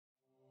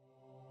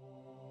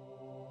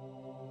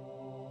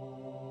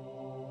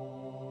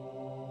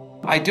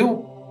I do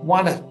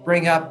want to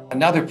bring up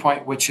another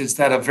point, which is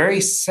that a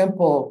very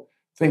simple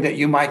thing that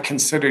you might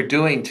consider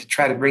doing to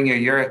try to bring your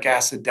uric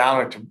acid down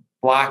or to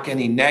block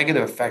any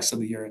negative effects of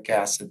the uric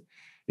acid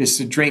is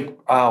to drink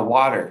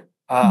water,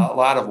 a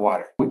lot of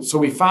water. So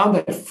we found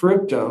that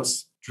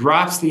fructose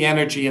drops the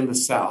energy in the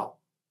cell,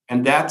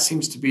 and that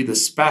seems to be the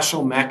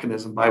special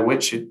mechanism by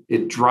which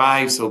it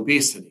drives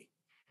obesity.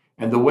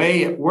 And the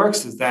way it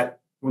works is that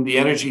when the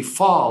energy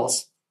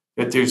falls,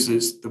 that there's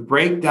the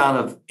breakdown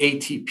of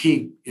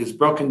ATP is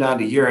broken down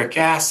to uric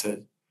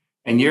acid,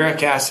 and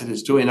uric acid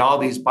is doing all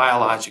these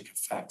biologic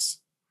effects.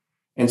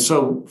 And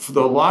so for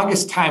the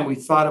longest time, we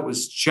thought it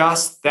was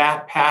just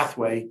that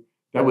pathway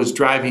that was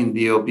driving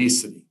the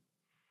obesity.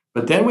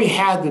 But then we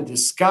had the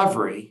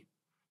discovery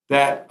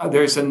that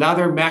there's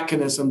another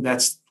mechanism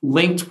that's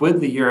linked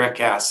with the uric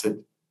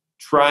acid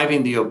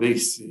driving the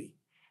obesity.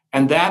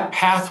 And that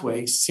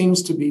pathway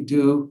seems to be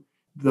due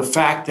to the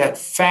fact that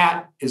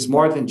fat is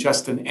more than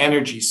just an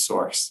energy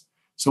source.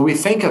 So we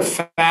think of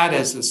fat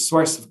as a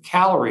source of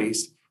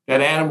calories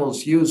that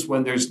animals use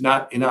when there's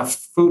not enough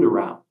food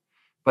around.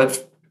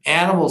 But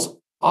animals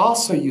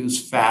also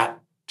use fat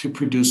to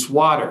produce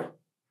water.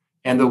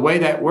 And the way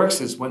that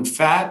works is when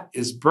fat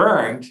is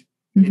burned,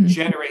 it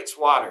generates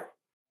water.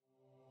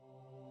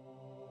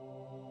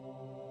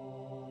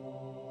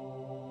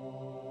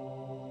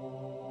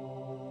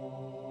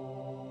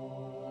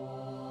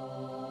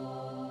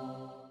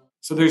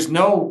 So there's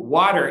no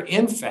water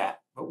in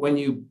fat, but when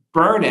you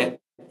burn it,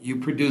 you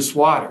produce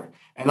water.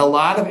 And a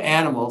lot of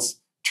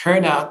animals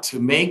turn out to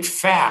make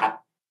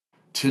fat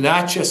to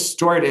not just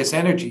store it as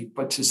energy,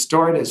 but to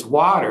store it as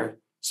water.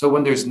 So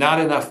when there's not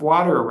enough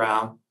water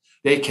around,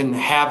 they can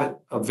have it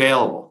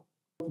available.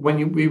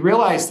 When we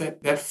realized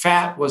that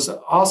fat was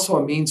also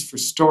a means for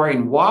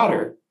storing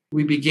water,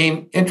 we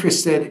became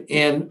interested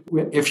in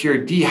if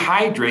you're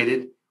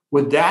dehydrated,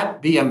 would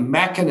that be a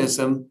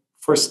mechanism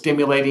for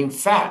stimulating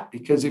fat?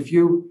 Because if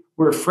you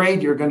were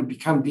afraid you're going to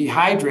become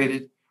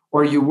dehydrated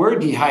or you were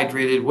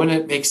dehydrated,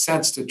 wouldn't it make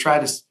sense to try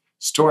to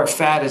store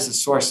fat as a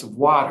source of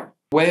water?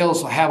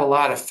 Whales will have a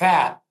lot of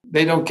fat.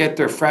 They don't get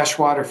their fresh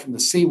water from the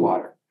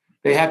seawater.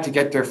 They have to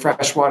get their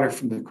fresh water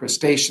from the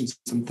crustaceans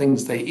and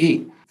things they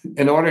eat.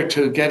 In order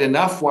to get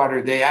enough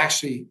water, they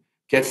actually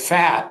get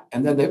fat.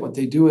 And then what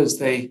they do is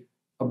they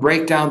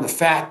break down the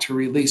fat to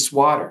release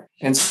water.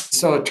 And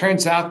so it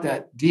turns out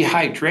that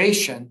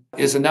dehydration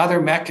is another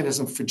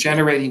mechanism for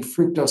generating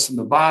fructose in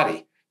the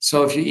body.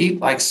 So if you eat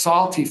like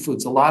salty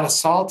foods, a lot of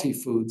salty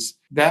foods,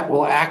 that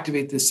will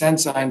activate this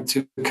enzyme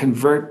to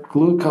convert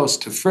glucose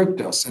to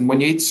fructose. And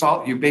when you eat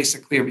salt, you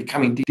basically are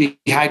becoming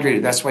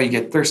dehydrated. That's why you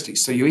get thirsty.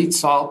 So you eat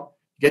salt,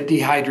 get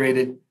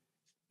dehydrated,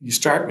 you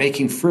start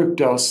making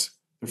fructose.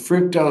 The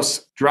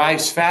fructose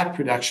drives fat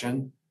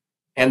production,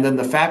 and then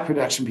the fat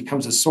production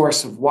becomes a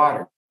source of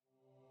water.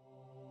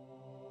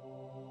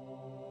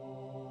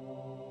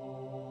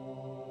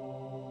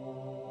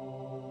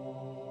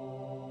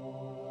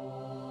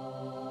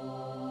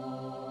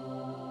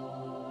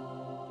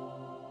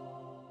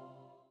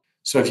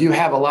 So if you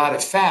have a lot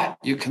of fat,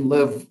 you can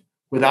live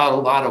without a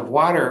lot of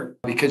water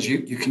because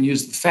you can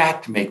use the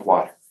fat to make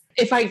water.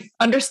 If I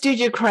understood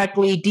you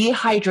correctly,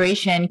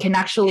 dehydration can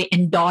actually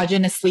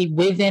endogenously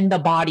within the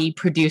body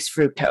produce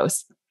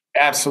fructose.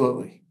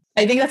 Absolutely.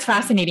 I think that's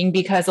fascinating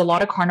because a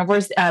lot of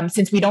carnivores,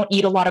 since we don't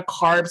eat a lot of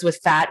carbs with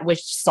fat, with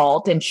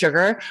salt and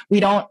sugar, we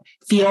don't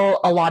feel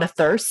a lot of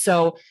thirst.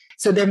 So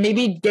they're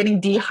maybe getting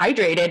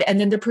dehydrated and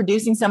then they're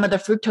producing some of the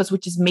fructose,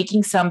 which is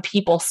making some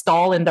people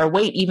stall in their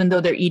weight, even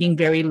though they're eating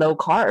very low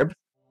carb.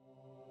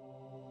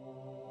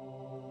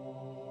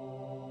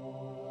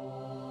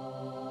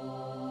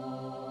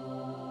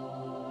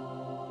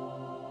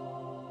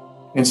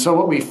 And so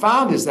what we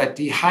found is that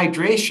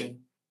dehydration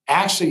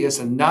actually is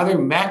another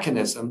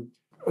mechanism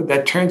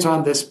that turns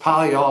on this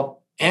polyol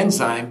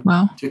enzyme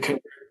to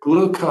convert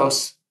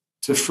glucose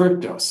to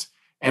fructose.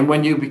 And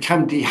when you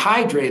become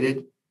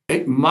dehydrated,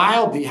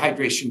 mild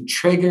dehydration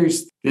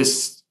triggers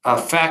this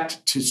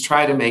effect to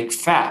try to make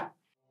fat.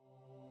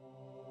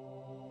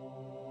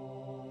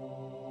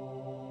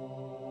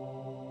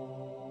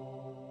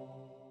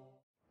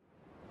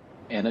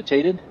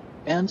 Annotated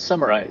and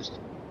summarized,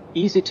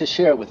 easy to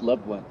share with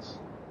loved ones.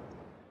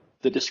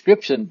 The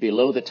description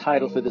below the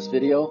title for this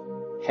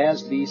video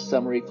has these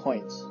summary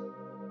points.